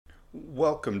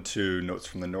Welcome to Notes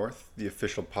from the North, the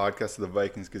official podcast of the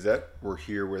Vikings Gazette. We're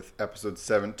here with episode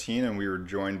 17, and we were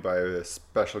joined by a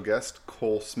special guest,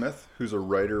 Cole Smith, who's a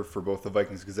writer for both the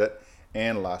Vikings Gazette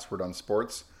and Last Word on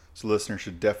Sports. So listeners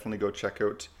should definitely go check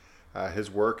out his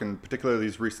work, and particularly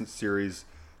his recent series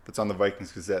that's on the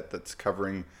Vikings Gazette that's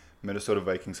covering Minnesota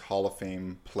Vikings Hall of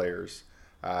Fame players.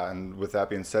 And with that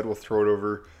being said, we'll throw it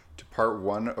over to part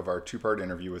one of our two-part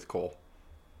interview with Cole.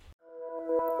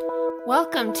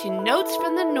 Welcome to Notes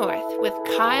from the North with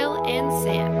Kyle and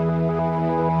Sam.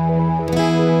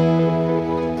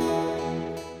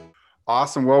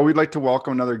 Awesome. Well, we'd like to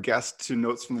welcome another guest to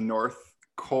Notes from the North,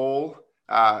 Cole.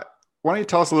 Why don't you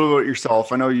tell us a little bit about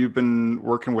yourself? I know you've been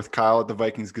working with Kyle at the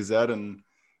Vikings Gazette, and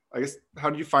I guess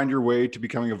how did you find your way to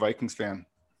becoming a Vikings fan?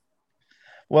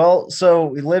 Well, so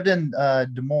we lived in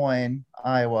Des Moines,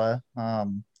 Iowa,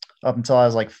 up until I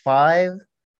was like 5.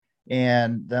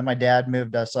 And then my dad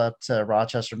moved us up to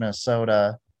Rochester,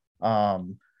 Minnesota,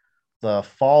 the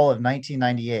fall of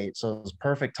 1998. So it was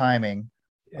perfect timing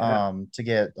to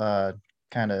get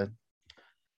kind of,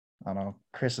 I don't know,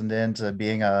 christened into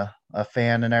being a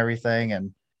fan and everything.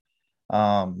 And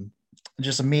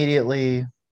just immediately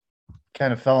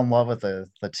kind of fell in love with the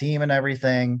team and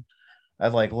everything.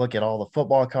 I'd like look at all the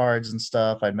football cards and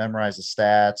stuff. I'd memorize the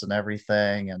stats and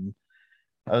everything. And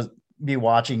I was be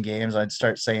watching games. I'd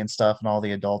start saying stuff and all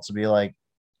the adults would be like,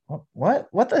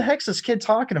 what the heck's this kid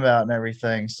talking about and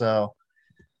everything. So,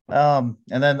 and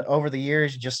then over the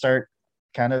years, you just start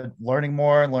kind of learning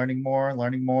more.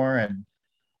 And,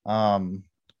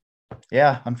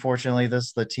 yeah, unfortunately this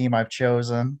is the team I've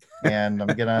chosen and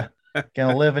I'm gonna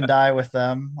live and die with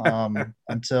them,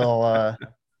 until I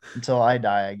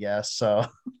die, I guess. So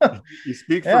You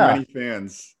speak for yeah. many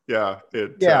fans. Yeah.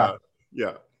 Yeah.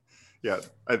 Yeah. Yeah.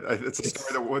 It's a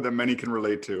story that many can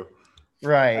relate to.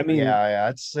 Right. I mean,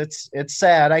 Yeah. It's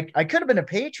sad. I could have been a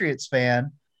Patriots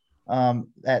fan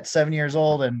at 7 years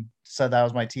old and said that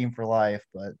was my team for life,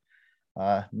 but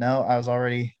no, I was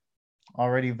already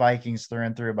Vikings through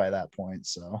and through by that point.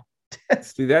 So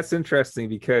see, that's interesting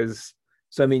because,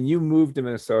 you moved to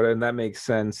Minnesota, and that makes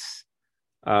sense.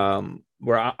 I'm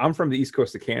from the East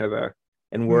Coast of Canada,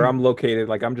 and where I'm located,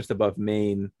 like I'm just above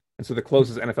Maine. And so the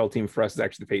closest NFL team for us is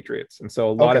actually the Patriots. And so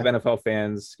a lot of NFL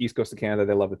fans, East Coast of Canada,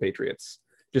 they love the Patriots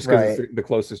just because it's the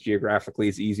closest geographically.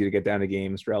 It's easy to get down to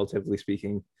games, relatively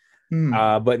speaking.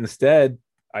 But instead,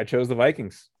 I chose the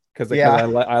Vikings because I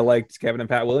liked Kevin and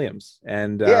Pat Williams.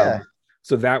 And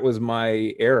so that was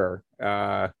my error.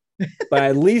 But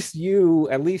at least you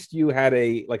had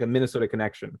a Minnesota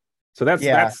connection. So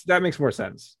that makes more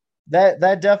sense.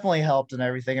 That definitely helped and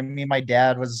everything. I mean, my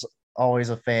dad was always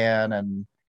a fan, and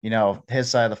his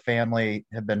side of the family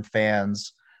have been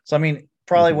fans. So, I mean,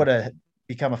 probably would have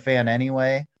become a fan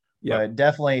anyway, but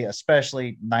definitely,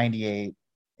 especially 98,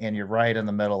 and you're right in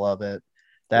the middle of it.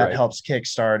 That helps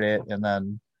kickstart it, and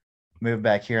then move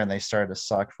back here, and they started to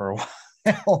suck for a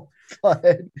while.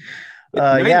 But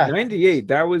 98,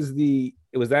 was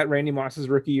that Randy Moss's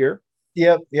rookie year?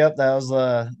 Yep. That was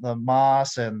the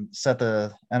Moss, and set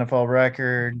the NFL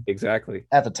record exactly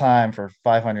at the time for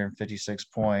 556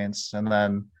 points, and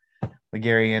then the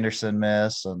Gary Anderson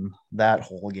miss and that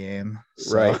whole game.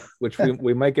 So. Which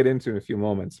we might get into in a few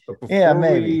moments. But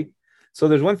maybe. So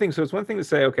there's one thing. So it's one thing to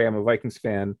say, okay, I'm a Vikings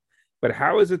fan, but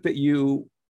how is it that you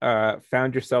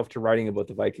found yourself to writing about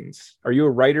the Vikings? Are you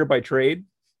a writer by trade,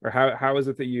 or how is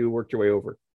it that you worked your way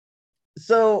over?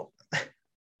 So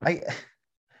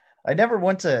I never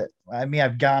went to,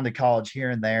 I've gone to college here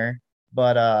and there,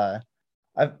 but I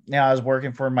was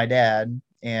working for my dad,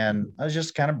 and I was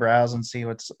just kind of browsing, see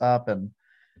what's up. And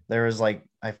there was I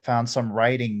found some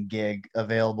writing gig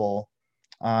available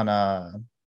on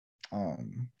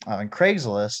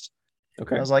Craigslist.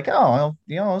 Okay. I was like, oh,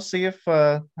 well, see if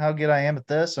how good I am at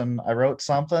this. And I wrote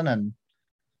something and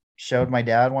showed my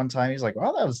dad one time. He's like,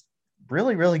 well, that was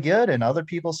really, really good. And other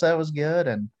people said it was good.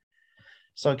 And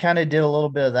so I kind of did a little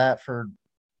bit of that for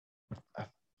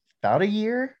about a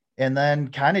year, and then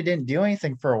kind of didn't do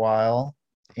anything for a while.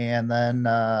 And then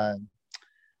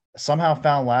somehow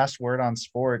found Last Word on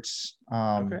Sports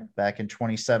back in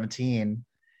 2017.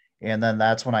 And then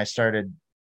that's when I started,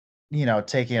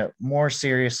 taking it more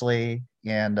seriously.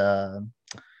 And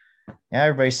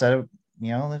everybody said it,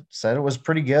 said it was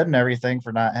pretty good and everything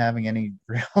for not having any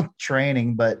real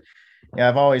training. But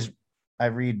I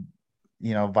read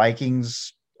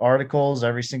Vikings articles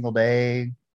every single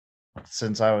day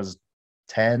since I was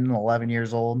 10, 11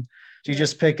 years old. So you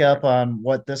just pick up on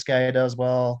what this guy does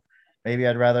well. Maybe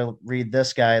I'd rather read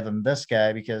this guy than this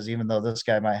guy, because even though this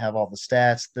guy might have all the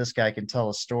stats, this guy can tell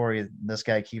a story. This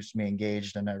guy keeps me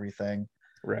engaged and everything.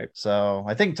 Right. So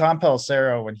I think Tom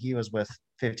Pelissero, when he was with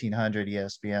 1500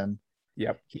 ESPN,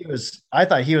 Yep. I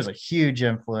thought he was a huge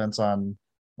influence on.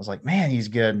 I was like, man, he's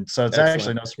good. So it's actually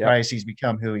Excellent. no surprise he's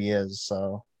become who he is.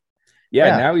 So Yeah,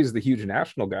 yeah. now he's the huge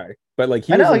national guy. But like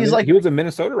I know, he's like, he was a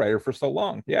Minnesota writer for so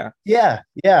long. Yeah. yeah,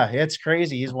 it's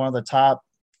crazy. He's one of the top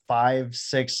 5,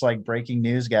 6 like breaking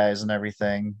news guys and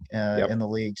everything in the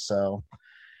league. So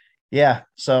yeah,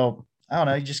 so I don't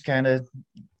know, you just kind of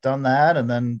done that, and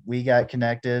then we got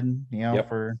connected,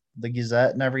 for the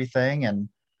Gazette and everything, and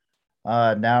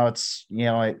now it's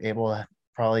able to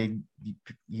probably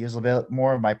use a bit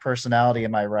more of my personality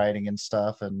in my writing and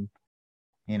stuff, and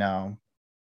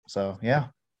so yeah.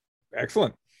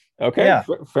 Excellent. Okay, yeah.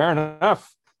 Fair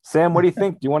enough. Sam, what do you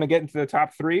think? Do you want to get into the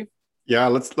top 3? Yeah,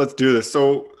 let's do this.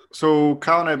 So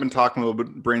Kyle and I have been talking a little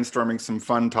bit, brainstorming some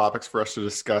fun topics for us to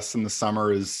discuss in the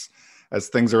summer as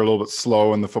things are a little bit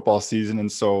slow in the football season.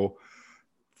 And so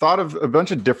thought of a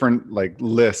bunch of different like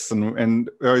lists, and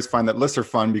I always find that lists are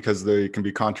fun because they can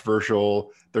be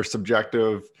controversial, they're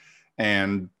subjective.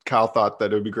 And Kyle thought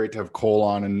that it would be great to have Cole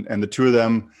on, and the two of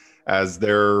them, as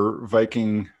their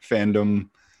Viking fandom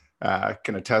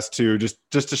can attest to, just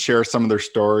to share some of their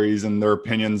stories and their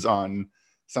opinions on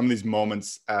some of these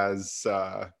moments as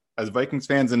Vikings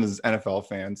fans and as NFL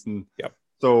fans. And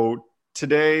so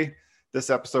today, this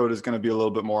episode is going to be a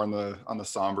little bit more on the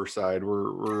somber side.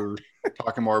 We're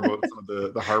talking more about some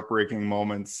of the heartbreaking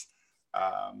moments,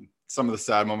 some of the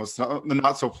sad moments, the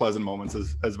not so pleasant moments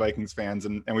as Vikings fans.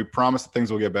 And we promise that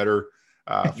things will get better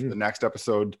for the next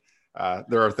episode.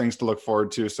 There are things to look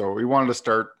forward to. So we wanted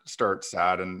to start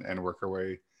sad and work our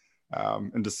way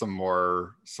into some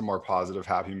more positive,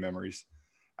 happy memories.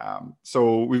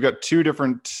 So we've got 2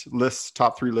 different lists,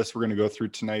 top 3 lists we're going to go through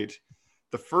tonight.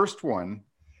 The first one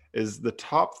is the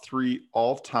top 3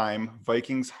 all-time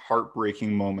Vikings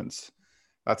heartbreaking moments.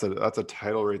 That's a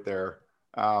title right there.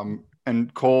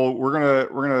 And Cole, we're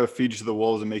gonna feed you to the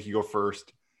wolves and make you go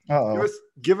first.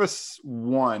 Give us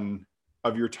one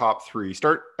of your top 3.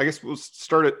 I guess we'll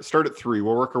start at 3.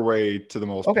 We'll work our way to the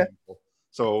most painful.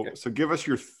 So give us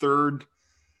your third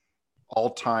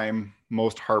all-time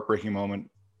most heartbreaking moment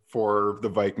for the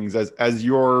Vikings as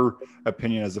your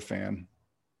opinion as a fan.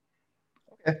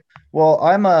 Okay. Well,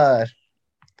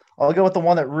 I'll go with the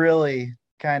one that really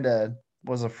kind of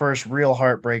was the first real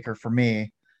heartbreaker for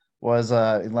me, was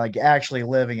like actually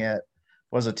living it,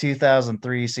 was a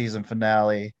 2003 season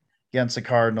finale against the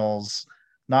Cardinals,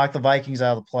 knocked the Vikings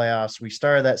out of the playoffs. We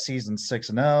started that season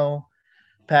 6-0.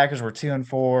 Packers were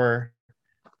 2-4.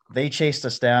 They chased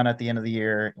us down at the end of the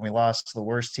year, and we lost to the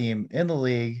worst team in the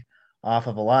league off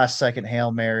of a last second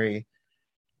Hail Mary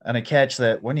and a catch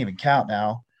that wouldn't even count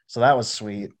now. So that was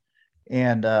sweet.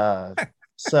 And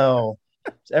so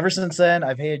ever since then,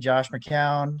 I've hated Josh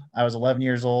McCown. I was 11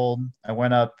 years old. I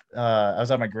went up, I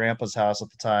was at my grandpa's house at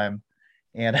the time,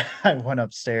 and I went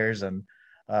upstairs and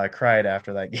cried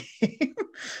after that game.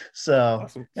 So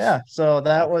Awesome. yeah, so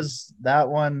that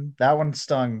one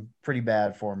stung pretty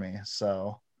bad for me.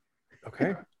 So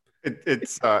okay.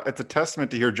 It's a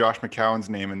testament to hear Josh McCown's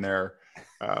name in there.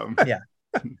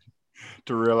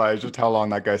 To realize just how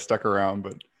long that guy stuck around,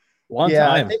 but long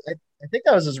time. I think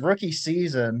that was his rookie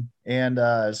season, and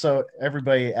so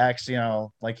everybody acts,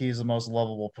 like he's the most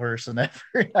lovable person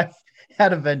ever. I've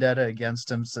had a vendetta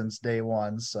against him since day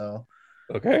one. So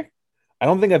okay, I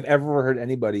don't think I've ever heard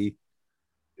anybody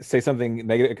say something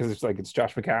negative because it's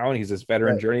Josh McCown. He's this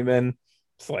veteran journeyman.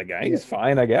 It's like he's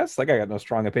fine, I guess. Like I got no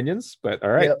strong opinions, but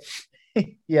all right. Yep.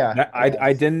 Yeah,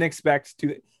 I didn't expect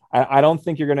to. I don't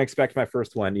think you're going to expect my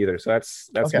first one either. So that's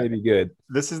going to be good.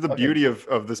 This is the beauty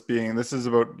of this being. This is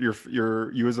about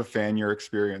you as a fan, your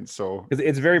experience. So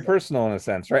it's very personal in a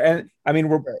sense, right? And I mean,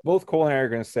 we're both Cole and I are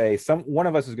going to say one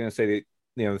of us is going to say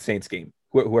the Saints game,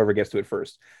 whoever gets to it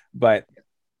first. But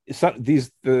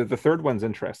the third one's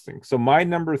interesting. So my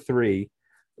number 3,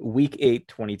 Week 8,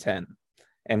 2010.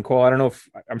 And Cole, I don't know if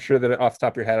I'm sure that off the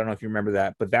top of your head, I don't know if you remember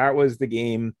that, but that was the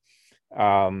game.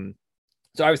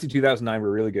 So obviously 2009 we're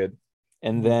really good,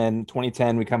 and then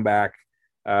 2010 we come back,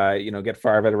 get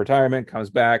Favre out of retirement, comes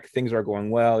back, things are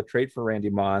going well. Trade for Randy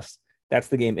Moss. That's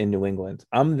the game in New England.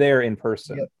 I'm there in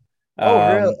person. Yep.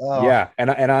 Oh, really? Oh. Yeah, and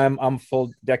I'm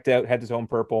full decked out, head to toe in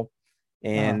purple,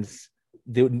 and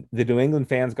the New England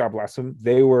fans, God bless them,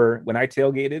 they were, when I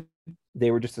tailgated,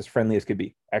 they were just as friendly as could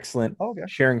be. Excellent. Okay.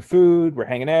 Sharing food, we're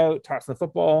hanging out, tossing the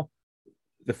football.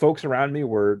 The folks around me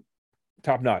were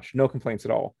top notch, no complaints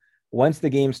at all. Once the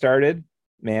game started,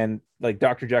 man, like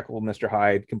Dr. Jekyll, Mr.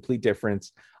 Hyde, complete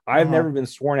difference. I've never been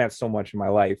sworn at so much in my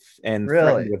life, and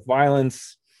threatened with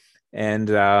violence. And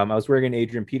I was wearing an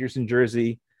Adrian Peterson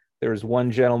jersey. There was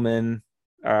one gentleman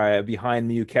behind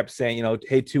me who kept saying,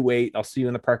 hey, 2-8, I'll see you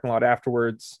in the parking lot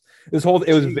afterwards. It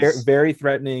was very, very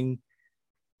threatening.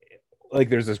 Like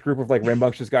there's this group of like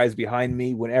rambunctious guys behind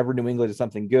me. Whenever New England did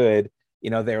something good,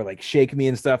 they were like shake me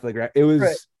and stuff like that. It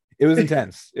was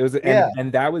intense. It was,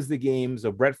 and that was the game.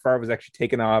 So Brett Favre was actually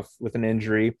taken off with an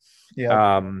injury.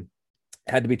 Yeah.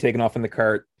 Had to be taken off in the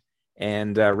cart,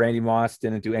 and Randy Moss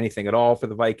didn't do anything at all for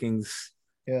the Vikings.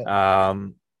 Yeah.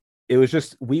 It was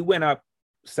just, we went up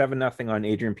 7-0 on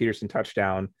Adrian Peterson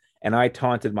touchdown, and I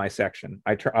taunted my section.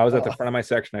 I was at the front of my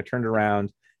section. I turned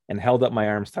around and held up my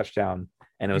arms, touchdown,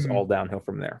 and it was all downhill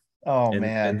from there. Oh,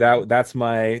 man. And that's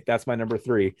my number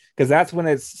 3, because that's when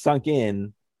it's sunk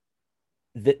in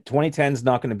that 2010 is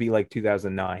not going to be like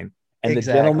 2009. And the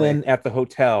gentleman at the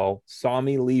hotel saw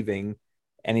me leaving,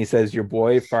 and he says, your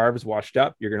boy Favre's washed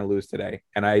up. You're going to lose today.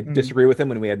 And I disagree with him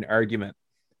when we had an argument,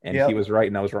 and he was right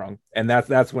and I was wrong. And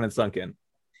that's when it sunk in.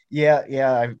 Yeah.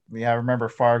 I remember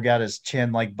Favre got his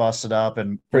chin like busted up,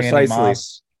 and Precisely.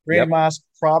 Randy Moss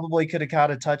probably could have caught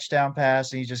a touchdown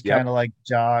pass, and he just kind of like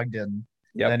jogged, and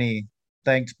then he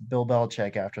thanked Bill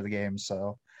Belichick after the game.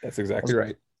 So that's exactly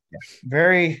right.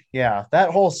 That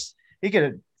whole, he could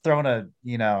have thrown a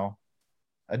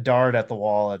dart at the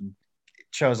wall and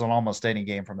chosen almost any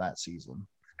game from that season,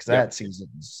 because that season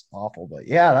was awful. But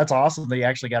yeah, that's awesome that you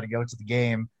actually got to go to the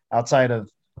game outside of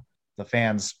the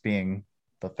fans being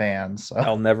the fans. So.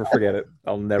 I'll never forget it.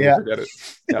 Forget it.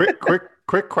 Yeah.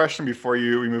 Quick question before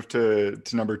we move to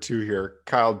number 2 here.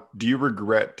 Kyle, do you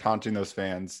regret taunting those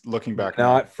fans looking back?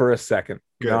 Not for a second.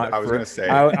 Good. I was going to say.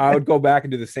 I would go back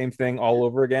and do the same thing all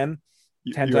over again.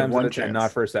 10 times out of 10,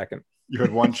 not for a second. You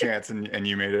had one chance and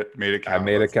you made it count. I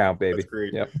made it count, baby. That's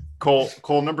great. Yep.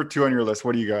 Cole, number 2 on your list.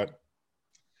 What do you got?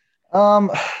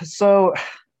 So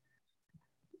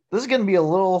this is going to be a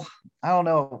little, I don't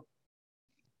know.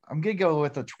 I'm going to go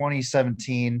with the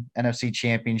 2017 NFC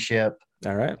Championship.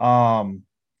 All right.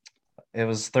 It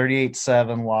was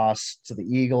 38-7 loss to the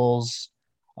Eagles.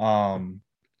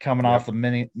 Coming off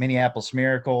the Minneapolis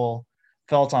Miracle,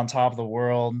 felt on top of the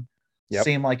world.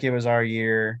 Seemed like it was our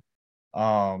year.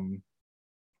 And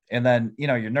then,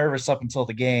 you're nervous up until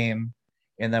the game,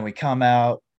 and then we come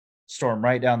out, storm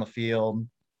right down the field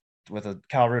with a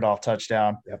Kyle Rudolph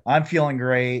touchdown. I'm feeling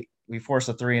great. We force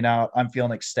a 3-and-out. I'm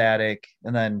feeling ecstatic.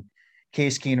 And then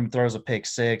Case Keenum throws a pick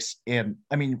 6. And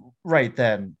I mean, right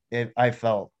then I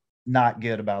felt not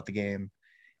good about the game,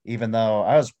 even though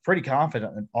I was pretty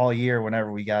confident all year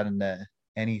whenever we got into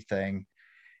anything.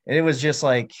 And it was just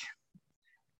like,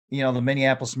 the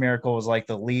Minneapolis Miracle was like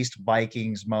the least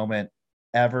Vikings moment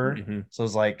ever. So it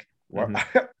was like,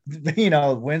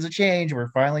 winds of change.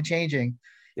 We're finally changing.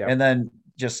 And then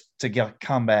just to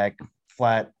come back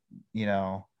flat,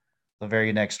 the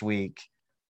very next week.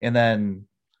 And then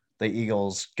the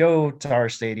Eagles go to our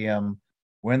stadium,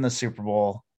 win the Super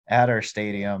Bowl at our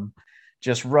stadium,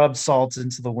 just rub salt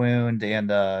into the wound.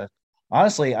 And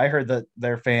honestly, I heard that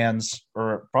their fans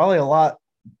are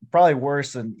probably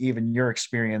worse than even your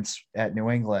experience at New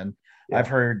England. I've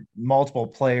heard multiple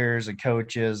players and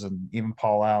coaches and even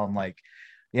Paul Allen like,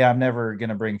 I'm never going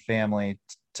to bring family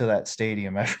to that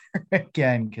stadium ever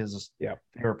again, because they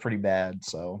were pretty bad.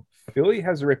 So Philly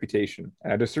has a reputation,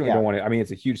 and I just certainly don't want to. I mean,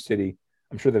 it's a huge city.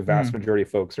 I'm sure the vast majority of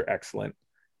folks are excellent,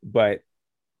 but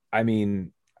I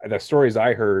mean, the stories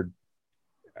I heard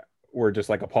were just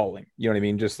like appalling. You know what I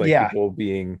mean? Just like people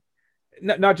being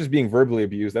not just being verbally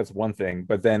abused. That's one thing,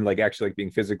 but then like actually like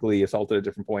being physically assaulted at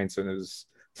different points. And it was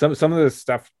some of the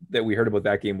stuff that we heard about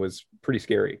that game was pretty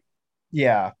scary.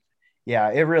 Yeah,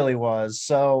 it really was.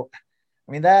 So,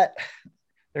 I mean,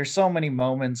 there's so many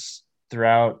moments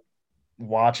throughout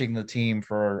watching the team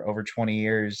for over 20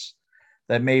 years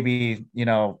that maybe,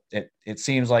 it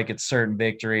seems like it's certain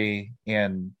victory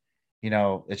and,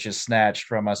 it's just snatched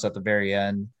from us at the very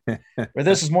end. Where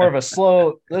this is more of a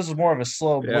slow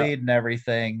bleed and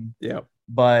everything. Yeah.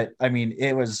 But I mean,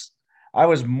 I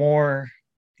was more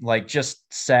like just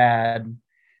sad.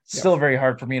 Still very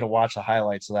hard for me to watch the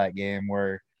highlights of that game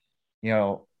where,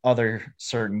 other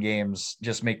certain games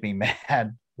just make me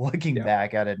mad looking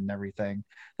back at it and everything.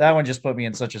 That one just put me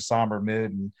in such a somber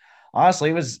mood. And honestly,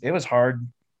 it was hard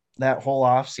that whole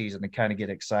off season to kind of get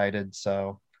excited.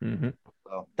 So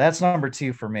that's number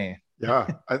 2 for me. Yeah,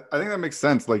 I think that makes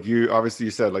sense. Like you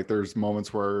said, like there's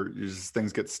moments where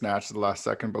things get snatched at the last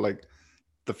second, but like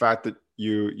the fact that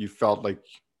you felt like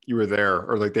you were there,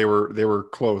 or like they were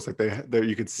close, like they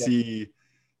you could see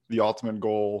the ultimate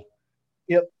goal.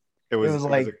 Yep. It was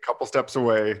like a couple steps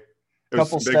away. It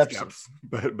was big steps,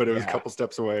 but it was a couple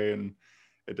steps away, and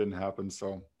it didn't happen.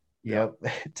 So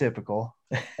typical.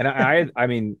 And I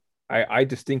mean, I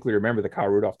distinctly remember the Kyle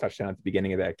Rudolph touchdown at the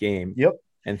beginning of that game. Yep.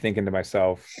 and thinking to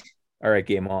myself, all right,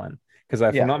 game on. Because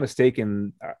if Yeah. I'm not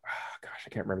mistaken, gosh, I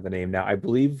can't remember the name now. I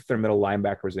believe their middle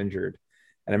linebacker was injured.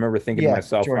 And I remember thinking to Yeah,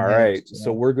 myself, Jordan all right, Hicks,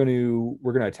 so yeah. we're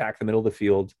gonna attack the middle of the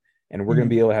field, and we're gonna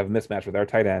be able to have a mismatch with our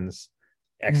tight ends.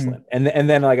 Excellent. And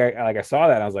then like I saw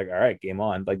that, and I was like, all right, game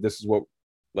on. Like this is what,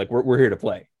 like we're here to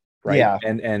play, right? Yeah.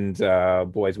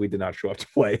 And boys, we did not show up to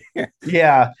play.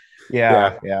 Yeah.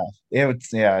 Yeah.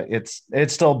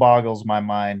 It still boggles my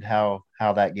mind how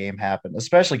that game happened,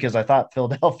 especially because I thought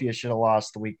Philadelphia should have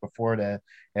lost the week before to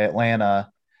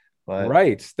Atlanta. But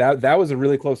Right. That was a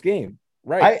really close game.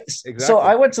 Right. Exactly. So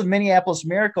I went to the Minneapolis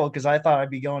Miracle because I thought I'd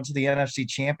be going to the NFC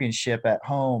Championship at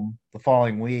home the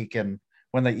following week. And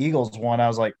when the Eagles won, I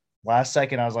was like, last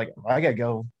second, I was like, I got to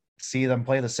go see them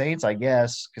play the Saints, I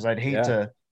guess, because I'd hate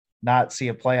to not see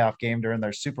a playoff game during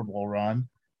their Super Bowl run,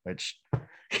 which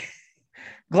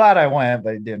glad I went,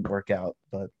 but it didn't work out.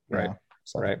 But right.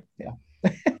 Yeah.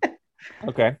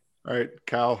 Okay. All right,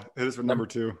 Cal, hit us with number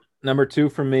 2. Number 2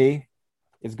 for me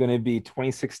is going to be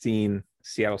 2016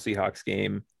 Seattle Seahawks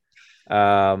game.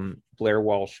 Blair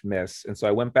Walsh miss. And so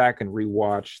I went back and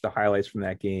rewatched the highlights from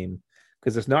that game,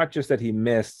 because it's not just that he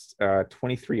missed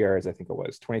 23 yards, I think it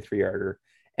was 23 yarder,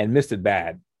 and missed it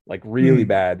bad, like really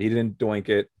bad. He didn't doink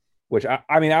it, which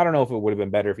I mean, I don't know if it would have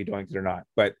been better if he doinked it or not,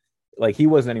 but like he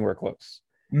wasn't anywhere close.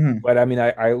 But I mean,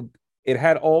 it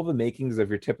had all the makings of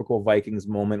your typical Vikings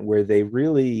moment where they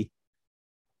really,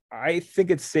 I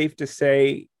think it's safe to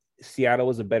say Seattle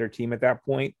was a better team at that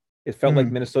point. It felt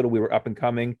like Minnesota, we were up and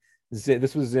coming.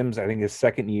 This was Zim's, I think, his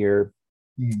second year.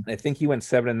 I think he went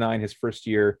 7-9 his first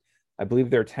year. I believe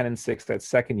they're 10-6 that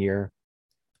second year.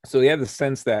 So he had the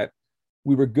sense that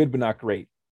we were good but not great.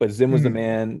 But Zim was the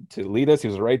man to lead us. He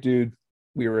was the right dude.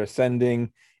 We were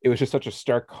ascending. It was just such a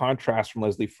stark contrast from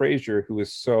Leslie Frazier, who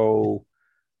was so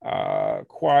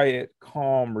quiet,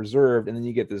 calm, reserved, and then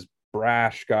you get this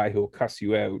brash guy who will cuss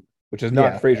you out, which is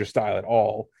not Frazier's style at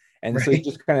all. And so he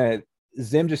just kind of,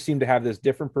 Zim just seemed to have this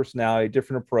different personality,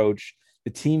 different approach.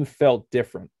 The team felt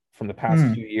different from the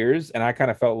past few years, and I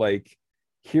kind of felt like,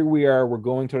 here we are, we're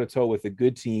going toe-to-toe with a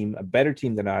good team, a better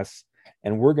team than us,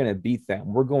 and we're going to beat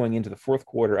them. We're going into the fourth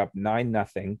quarter up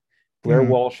 9-0. Blair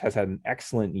Walsh has had an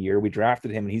excellent year. We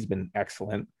drafted him, and he's been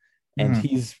excellent. And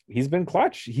he's been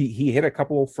clutch. He hit a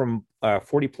couple from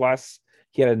 40 plus.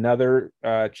 He had another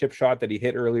chip shot that he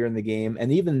hit earlier in the game.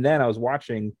 And even then, I was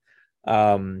watching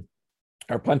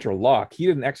our punter Locke. He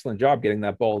did an excellent job getting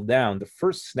that ball down. The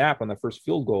first snap on the first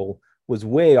field goal was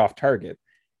way off target.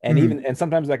 And and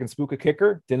sometimes that can spook a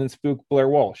kicker. Didn't spook Blair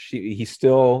Walsh. He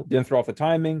still didn't throw off the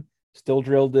timing, still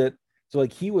drilled it. So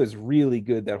like he was really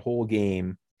good that whole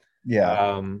game.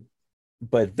 Yeah.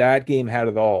 But that game had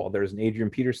it all. There was an Adrian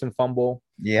Peterson fumble.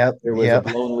 Yep. There was a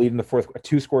blown lead in the fourth, a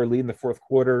 2-score lead in the fourth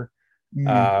quarter.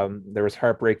 There was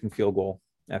heartbreaking field goal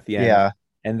at the end. Yeah.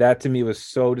 And that to me was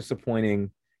so disappointing,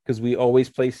 because we always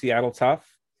play Seattle tough.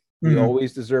 We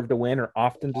always deserve to win, or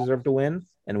often deserve to win,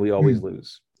 and we always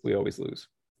lose. We always lose.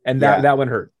 And that one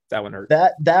hurt. That one hurt.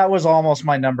 That was almost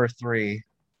my number 3.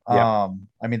 Yeah.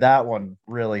 I mean, that one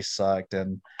really sucked.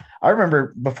 And I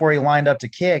remember before he lined up to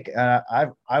kick, I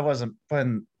wasn't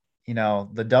putting,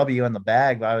 the W in the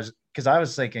bag, but I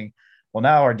was thinking, well,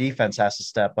 now our defense has to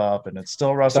step up, and it's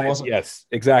still Russell Wilson. Yes,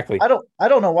 exactly. I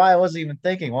don't know why I wasn't even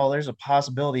thinking, well, there's a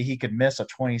possibility he could miss a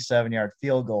 27-yard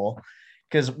field goal,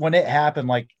 because when it happened,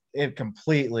 like it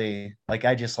completely, like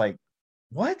I just like,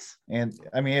 what? And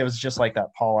I mean, it was just like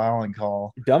that Paul Allen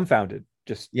call. Dumbfounded.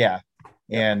 Just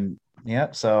And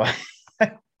so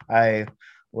I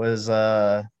was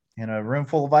in a room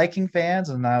full of Viking fans,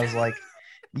 and I was like,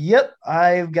 yep,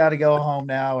 I've got to go home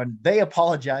now. And they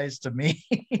apologized to me.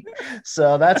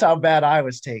 So that's how bad I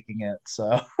was taking it.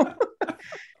 So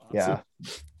yeah.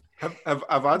 Have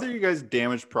either of you guys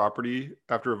damaged property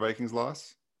after a Vikings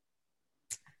loss?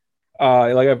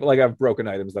 I've broken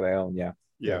items that I own.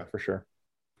 Yeah, for sure.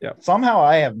 Yeah. Somehow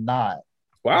I have not.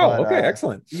 Wow. But, okay.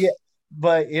 Excellent. Yeah.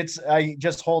 But I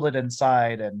just hold it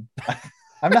inside, and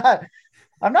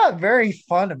I'm not very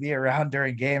fun to be around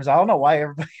during games. I don't know why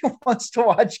everybody wants to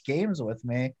watch games with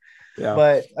me. Yeah.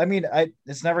 But I mean,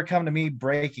 it's never come to me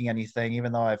breaking anything,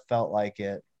 even though I felt like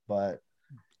it. But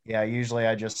yeah, usually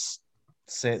I just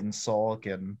sit and sulk,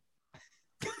 and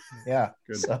Good.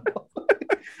 So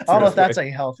I don't know if that's any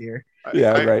healthier.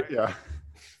 Right. Yeah.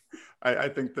 I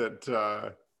think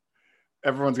that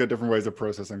everyone's got different ways of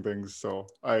processing things. So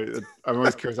I'm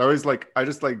always curious. I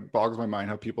just boggles my mind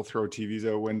how people throw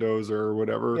TVs out windows or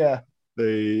whatever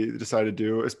they decide to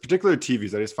do. It's particularly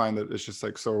TVs. I just find that it's just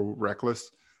like so reckless.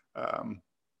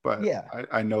 But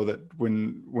I know that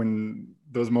when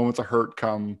those moments of hurt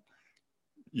come,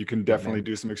 you can definitely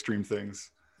do some extreme things.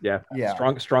 Yeah. Yeah.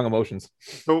 Strong emotions.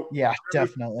 So Yeah,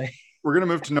 definitely. we're gonna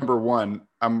move to number one.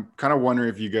 I'm kind of wondering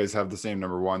if you guys have the same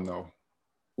number one though.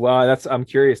 Well, I'm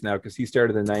curious now because he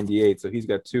started in 98, so he's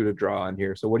got 2 to draw on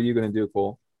here. So what are you going to do,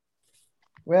 Cole?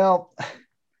 Well,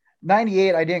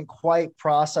 98, I didn't quite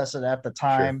process it at the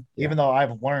time, Yeah. even though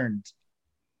I've learned.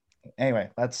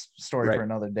 Anyway, that's a story Right. for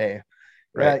another day.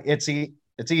 Right. Yeah,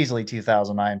 it's easily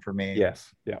 2009 for me. Yes.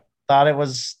 Yeah. Thought it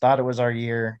was our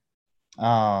year.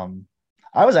 I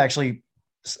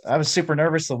was super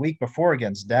nervous the week before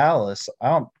against Dallas. I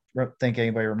don't think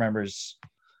anybody remembers,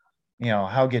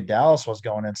 how good Dallas was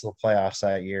going into the playoffs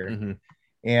that year. Mm-hmm.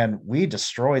 And we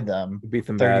destroyed them, Beat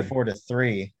them bad.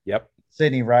 34-3. Yep.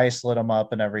 Sidney Rice lit them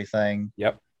up and everything.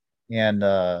 Yep. And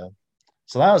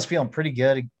so I was feeling pretty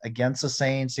good against the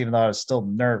Saints, even though I was still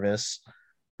nervous.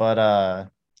 But I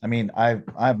mean,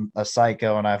 I'm a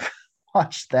psycho, and I've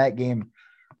watched that game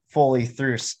fully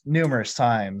through numerous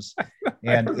times. And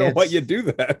I don't know why you do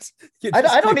that.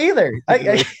 I don't either.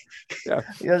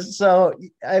 Yeah. So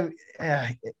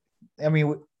I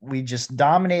mean, we just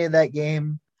dominated that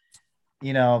game.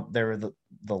 There were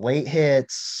the late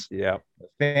hits. Yeah.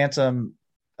 Phantom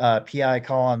PI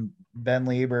call on Ben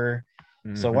Lieber.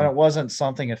 Mm-hmm. So when it wasn't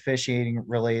something officiating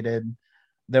related,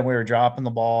 then we were dropping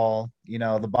the ball.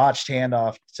 The botched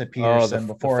handoff to Peterson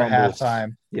before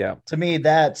halftime. Yeah. To me,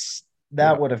 that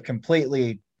would have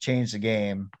completely changed the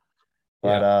game.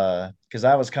 But because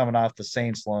I was coming off the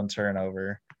Saints lone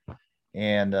turnover.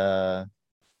 And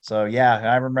so yeah,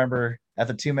 I remember at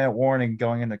the 2-minute warning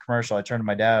going into commercial, I turned to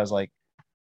my dad, I was like,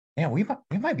 man, we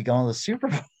might be going to the Super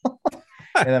Bowl.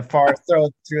 And then Favre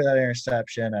threw that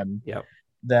interception, and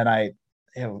then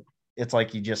it's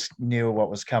like you just knew what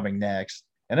was coming next.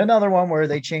 And another one where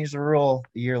they changed the rule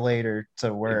a year later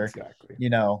to where,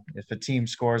 if a team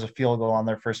scores a field goal on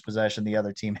their first possession, the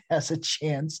other team has a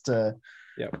chance to,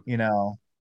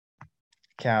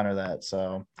 counter that.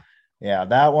 So, yeah,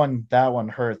 that one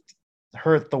hurt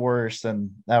the worst,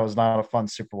 and that was not a fun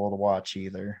Super Bowl to watch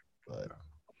either. But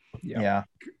yeah.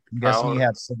 I'm guessing you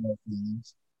had similar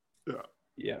feelings. Yeah.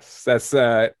 Yes, that's.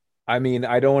 I mean,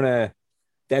 I don't want to.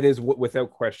 That is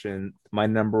without question my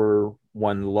number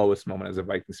one lowest moment as a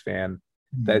Vikings fan.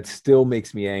 Mm-hmm. That still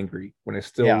makes me angry when I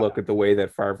still look at the way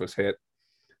that Favre was hit.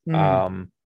 Mm-hmm.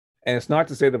 And it's not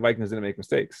to say the Vikings didn't make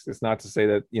mistakes. It's not to say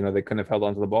that they couldn't have held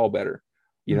onto the ball better.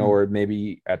 Or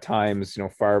maybe at times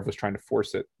Favre was trying to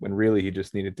force it when really he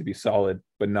just needed to be solid,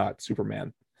 but not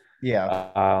Superman.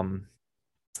 Yeah.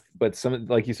 But some,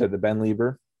 like you said, the Ben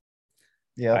Lieber.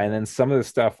 Yeah. And then some of the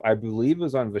stuff I believe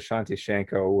was on Vishanti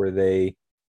Shanko where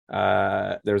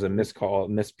there's a missed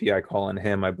PI call on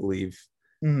him, I believe.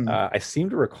 Mm-hmm. I seem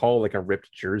to recall like a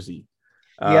ripped jersey.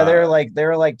 Yeah, they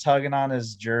were like tugging on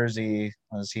his jersey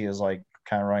as he was like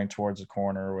kind of running towards the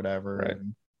corner or whatever. Right.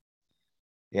 And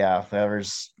yeah,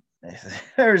 there's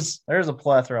a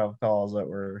plethora of calls that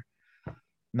were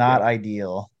not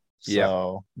ideal.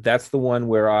 So that's the one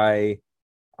where I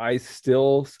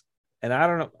still, and I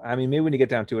don't know. I mean, maybe when you get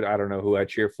down to it, I don't know who I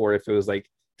cheer for. If it was like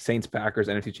Saints Packers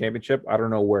NFC Championship, I don't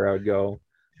know where I would go.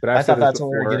 But I thought that's what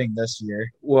we were getting this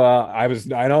year. Well, I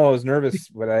know I was nervous,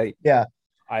 but I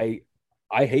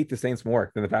hate the Saints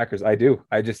more than the Packers. I do.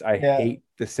 I hate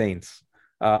the Saints.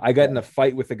 I got in a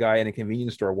fight with a guy in a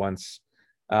convenience store once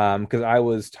because I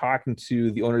was talking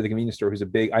to the owner of the convenience store, who's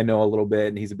I know a little bit,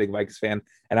 and he's a big Vikings fan,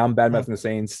 and I'm badmouthing the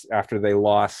Saints after they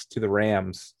lost to the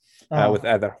Rams. With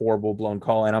that horrible blown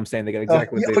call, and I'm saying they got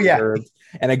exactly what they deserved.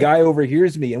 And a guy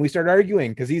overhears me, and we start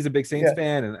arguing because he's a big Saints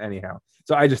fan. And anyhow,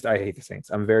 so I hate the Saints.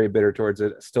 I'm very bitter towards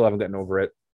it. Still haven't gotten over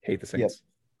it. Hate the Saints.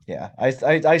 Yeah,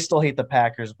 I still hate the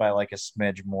Packers by like a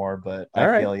smidge more, but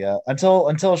I feel you.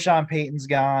 Until Sean Payton's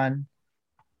gone,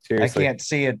 seriously, I can't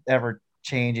see it ever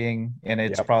changing, and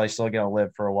it's probably still gonna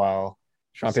live for a while.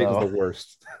 Sean Payton's the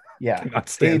worst. Yeah, cannot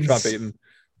stand Sean Payton.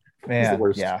 Man, he's the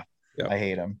worst. Yeah, I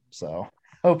hate him. So.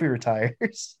 Hope he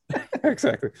retires.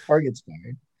 Exactly. Or gets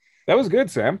fired. That was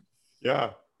good, Sam.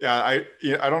 Yeah. I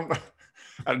don't.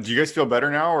 Do you guys feel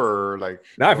better now, or like?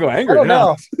 Now I feel angry.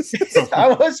 Now I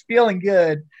was feeling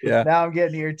good. Yeah. Now I'm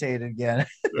getting irritated again.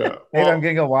 Yeah. Maybe I'm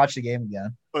gonna go watch the game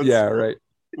again. Right.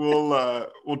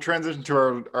 We'll transition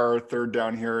to our third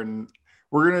down here, and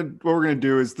what we're gonna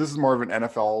do is, this is more of an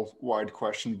NFL wide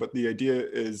question, but the idea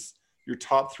is your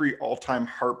top 3 all-time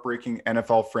heartbreaking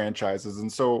NFL franchises.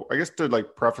 And so I guess to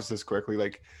like preface this quickly,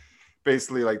 like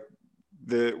basically like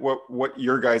what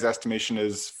your guys' estimation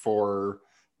is for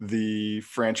the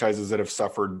franchises that have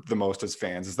suffered the most as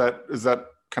fans. Is that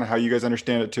kind of how you guys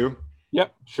understand it too?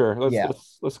 Yep, sure.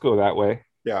 Let's go that way.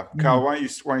 Yeah. Kyle, why don't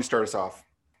you start us off?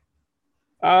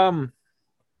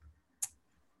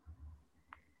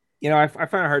 I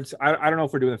find it hard. I don't know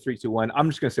if we're doing a 3-2-1. I'm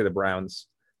just going to say the Browns.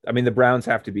 I mean, the Browns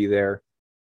have to be there.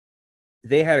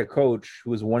 They had a coach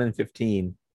who was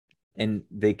 1-15, and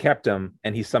they kept him,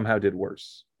 and he somehow did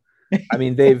worse. I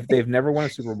mean, they've never won a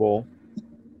Super Bowl.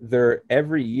 They're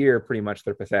every year pretty much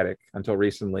they're pathetic until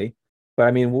recently. But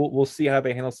I mean, we'll see how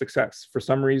they handle success. For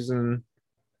some reason,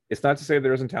 it's not to say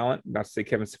there isn't talent. Not to say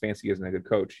Kevin Stefanski isn't a good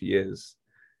coach. He is.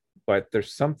 But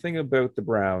there's something about the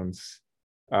Browns.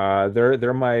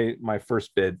 They're my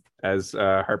first bid as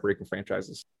heartbreaking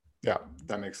franchises. Yeah,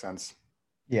 that makes sense.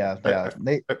 Yeah,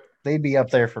 they'd be up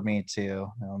there for me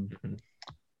too.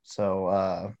 So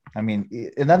I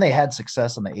mean, and then they had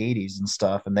success in the 80s and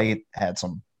stuff, and they had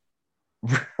some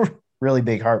really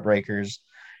big heartbreakers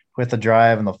with the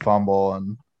drive and the fumble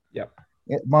and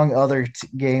among other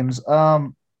games.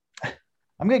 I'm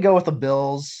gonna go with the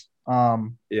Bills.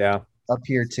 Up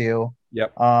here too.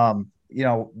 Yep.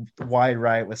 Wide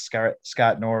right with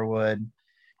Scott Norwood,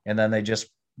 and then they just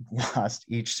lost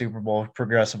each Super Bowl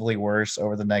progressively worse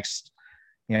over the next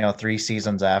 3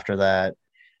 seasons after that.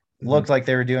 Looked like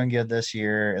they were doing good this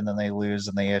year, and then they lose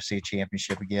in the AFC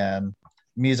Championship again.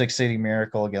 Music City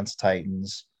Miracle against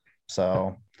Titans.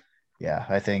 So yeah,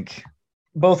 I think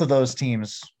both of those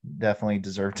teams definitely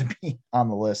deserve to be on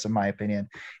the list, in my opinion.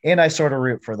 And I sort of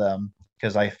root for them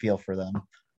because I feel for them.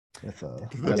 With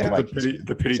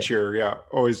the pity cheer, yeah,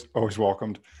 always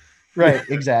welcomed. Right,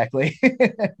 exactly.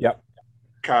 Yep.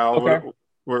 Kyle, okay.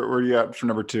 where are you at for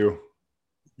number 2?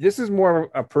 This is more of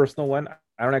a personal one.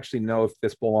 I don't actually know if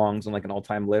this belongs on like an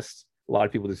all-time list. A lot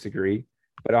of people disagree,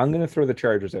 but I'm going to throw the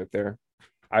Chargers out there.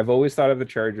 I've always thought of the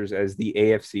Chargers as the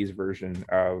AFC's version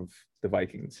of the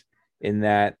Vikings, in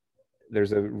that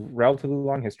there's a relatively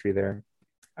long history there.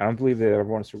 I don't believe they ever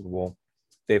won a Super Bowl.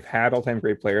 They've had all-time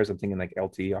great players. I'm thinking like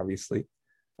LT, obviously.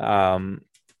 And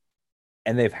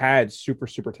they've had super,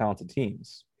 super talented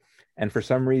teams. And for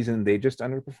some reason, they just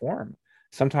underperform.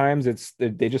 Sometimes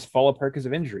they just fall apart because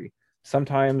of injury.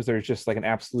 Sometimes there's just like an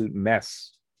absolute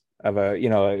mess of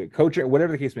a coach,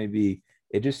 whatever the case may be.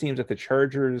 It just seems that the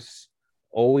Chargers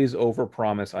always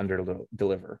overpromise,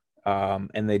 under-deliver.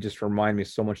 And they just remind me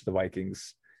so much of the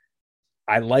Vikings.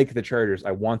 I like the Chargers.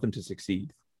 I want them to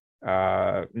succeed.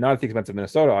 Not at the expense of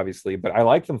Minnesota, obviously, but I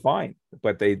like them fine.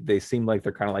 But they seem like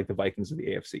they're kind of like the Vikings of the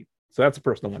AFC. So that's a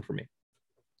personal one for me.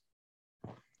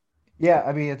 Yeah,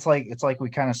 I mean, it's like we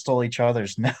kind of stole each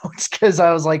other's notes, because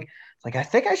I was like, I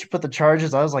think I should put the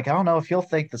Chargers. I was like, I don't know if you'll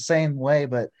think the same way,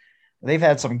 but they've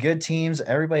had some good teams.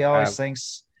 Everybody always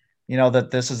thinks, that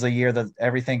this is the year that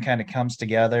everything kind of comes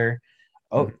together.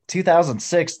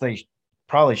 2006, they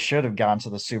probably should have gone to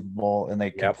the Super Bowl, and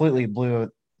they completely blew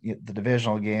the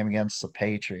divisional game against the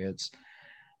Patriots.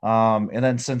 And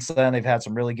then since then, they've had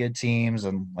some really good teams,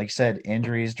 and like you said,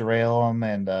 injuries derail them,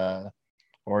 and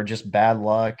or just bad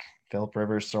luck. Philip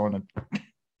Rivers throwing a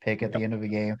pick at the end of the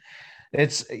game.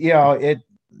 It's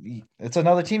it's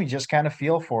another team you just kind of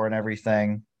feel for and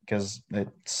everything, because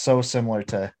it's so similar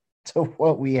to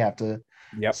what we have to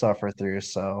suffer through.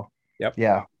 So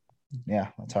yeah,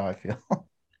 that's how I feel.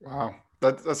 Wow,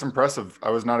 that's impressive.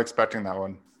 I was not expecting that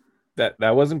one.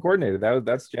 That wasn't coordinated.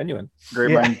 That's genuine.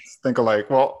 Great minds think alike.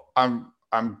 Well,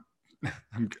 I'm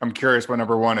curious what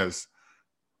number 1 is.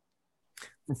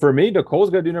 For me, Cole's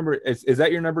got to do number. Is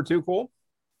that your number 2, Cole?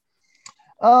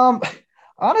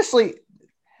 Honestly,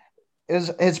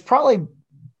 it's probably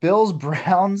Bills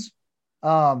Browns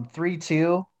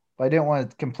 3-2. But I didn't want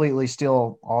to completely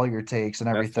steal all your takes and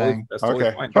everything. That's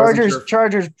totally fine.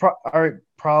 Chargers are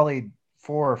probably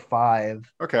 4 or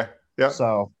 5. Okay. Yeah.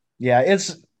 So yeah,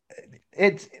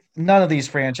 it's none of these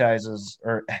franchises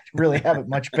really have it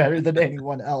much better than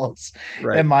anyone else,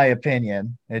 in my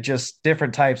opinion. It's just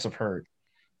different types of hurt.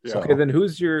 Yeah. So, okay, then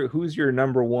who's your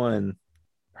number 1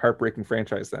 heartbreaking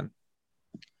franchise then?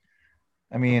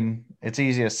 I mean, it's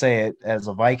easy to say it as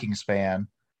a Vikings fan.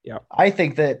 Yeah, I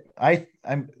think that I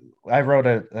wrote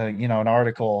an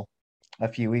article a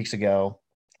few weeks ago,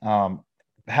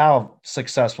 how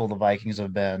successful the Vikings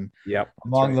have been. Yep,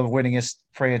 among the winningest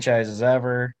franchises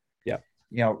ever.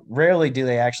 Yeah, rarely do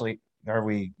they actually are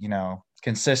we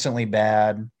consistently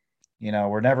bad.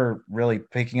 We're never really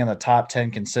picking in the top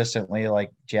 10 consistently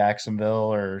like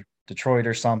Jacksonville or Detroit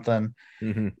or something.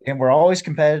 Mm-hmm. And we're always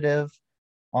competitive.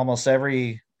 Almost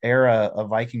every era of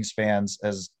Vikings fans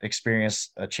has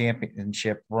experienced a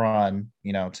championship run,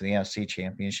 to the NFC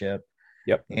Championship.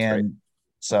 Yep. And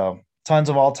so tons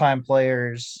of all-time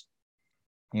players,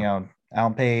 Alan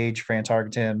Page, Fran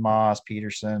Tarkenton, Moss,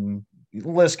 Peterson, the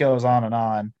list goes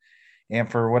on. And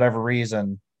for whatever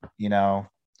reason,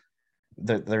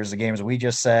 there's the games we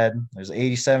just said. There's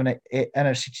 87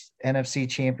 NFC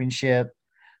Championship.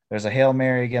 There's a Hail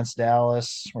Mary against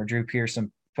Dallas where Drew Pearson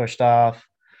pushed off.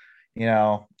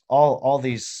 All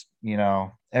these,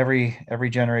 every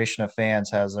generation of fans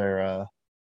has their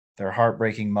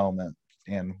heartbreaking moment,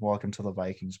 and welcome to the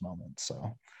Vikings moment.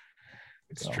 So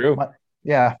It's true.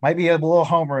 Might be a little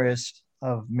homerish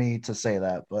of me to say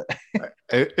that, but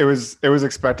it was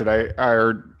expected. I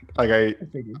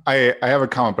have a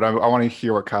comment, but I want to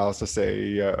hear what Kyle has to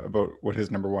say about what his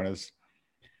number one is.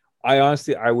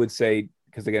 I would say,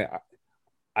 because again,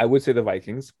 I would say the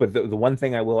Vikings, but the one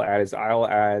thing I will add is I'll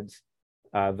add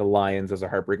the Lions as a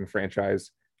heartbreaking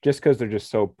franchise, just because they're just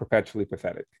so perpetually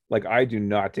pathetic. Like, I do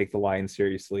not take the Lions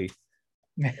seriously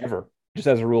ever, just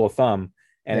as a rule of thumb.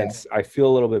 And I feel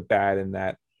a little bit bad in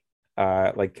that,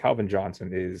 like, Calvin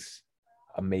Johnson is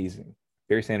amazing.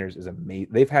 Barry Sanders is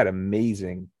amazing. They've had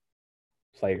amazing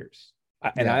players.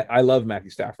 I love Matthew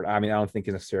Stafford. I mean, I don't think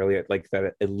he's necessarily like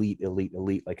that elite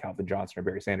like Calvin Johnson or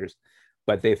Barry Sanders,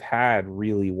 but they've had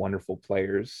really wonderful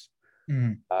players.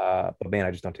 But man,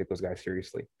 I just don't take those guys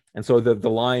seriously. And so the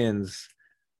Lions,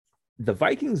 the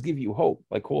Vikings give you hope.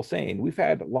 Like Cole's saying, we've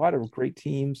had a lot of great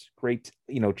teams, great,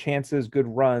 chances, good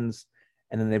runs,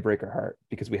 and then they break our heart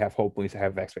because we have hope when we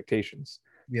have expectations.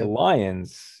 Yep. The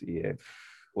Lions,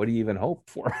 what do you even hope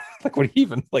for? Like, what are you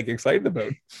even excited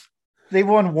about? They've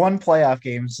won one playoff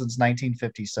game since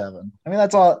 1957. I mean,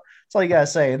 that's all you gotta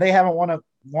say. They haven't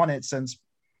won it since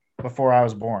before I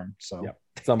was born. So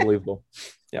it's unbelievable.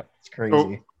 It's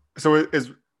crazy. So are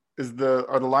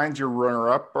the Lions your runner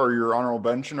up or your honorable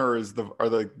mention, or are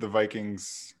the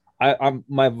Vikings?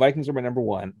 My Vikings are my number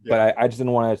one, but I just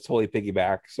didn't want to totally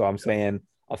piggyback. So I'm saying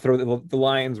I'll throw the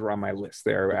Lions were on my list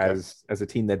there as a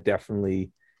team that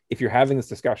definitely, if you're having this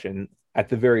discussion, at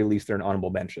the very least they're an honorable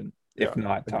mention, if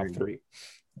not top three.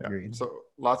 So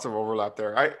lots of overlap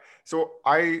there. I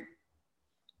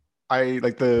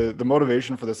like the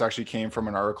motivation for this actually came from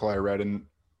an article I read, and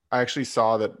I actually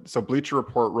saw that. So Bleacher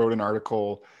Report wrote an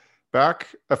article back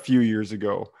a few years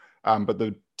ago, but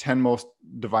the 10 most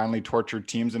divinely tortured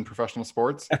teams in professional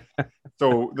sports.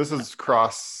 So this is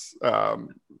across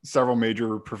several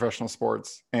major professional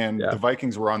sports, and the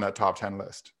Vikings were on that top 10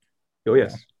 list. Oh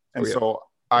yes. So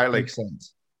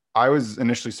I was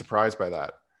initially surprised by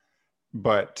that,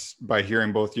 but by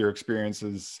hearing both your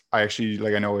experiences, I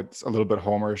actually I know it's a little bit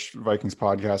homerish Vikings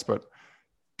podcast, but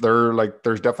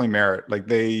there's definitely merit. Like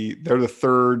they're the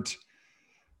third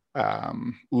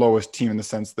lowest team in the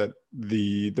sense that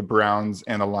the Browns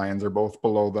and the Lions are both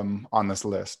below them on this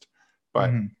list,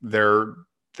 but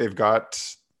they've got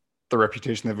the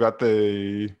reputation, they've got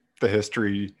the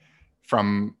history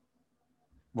from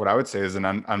what I would say is an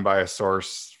unbiased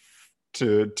source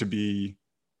to be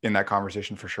in that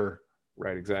conversation for sure.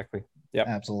 Right. Exactly. Yeah,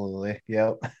 absolutely.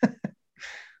 Yep.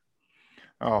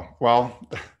 Oh, well,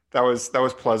 that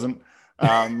was pleasant.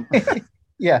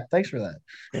 Yeah. Thanks for that.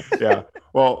 Yeah.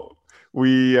 Well,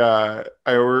 we're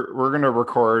going to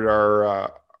record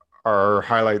our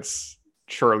highlights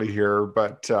shortly here,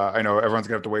 but I know everyone's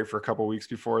gonna have to wait for a couple of weeks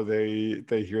before they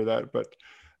hear that, but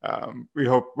we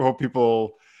hope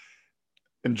people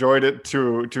enjoyed it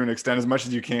to an extent as much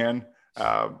as you can.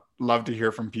 Love to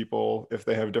hear from people if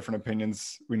they have different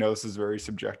opinions. We know this is very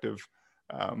subjective,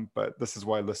 but this is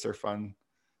why lists are fun.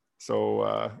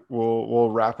 So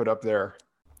we'll wrap it up there.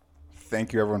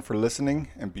 Thank you everyone for listening,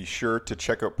 and be sure to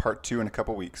check out part 2 in a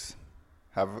couple weeks.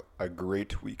 Have a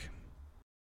great week.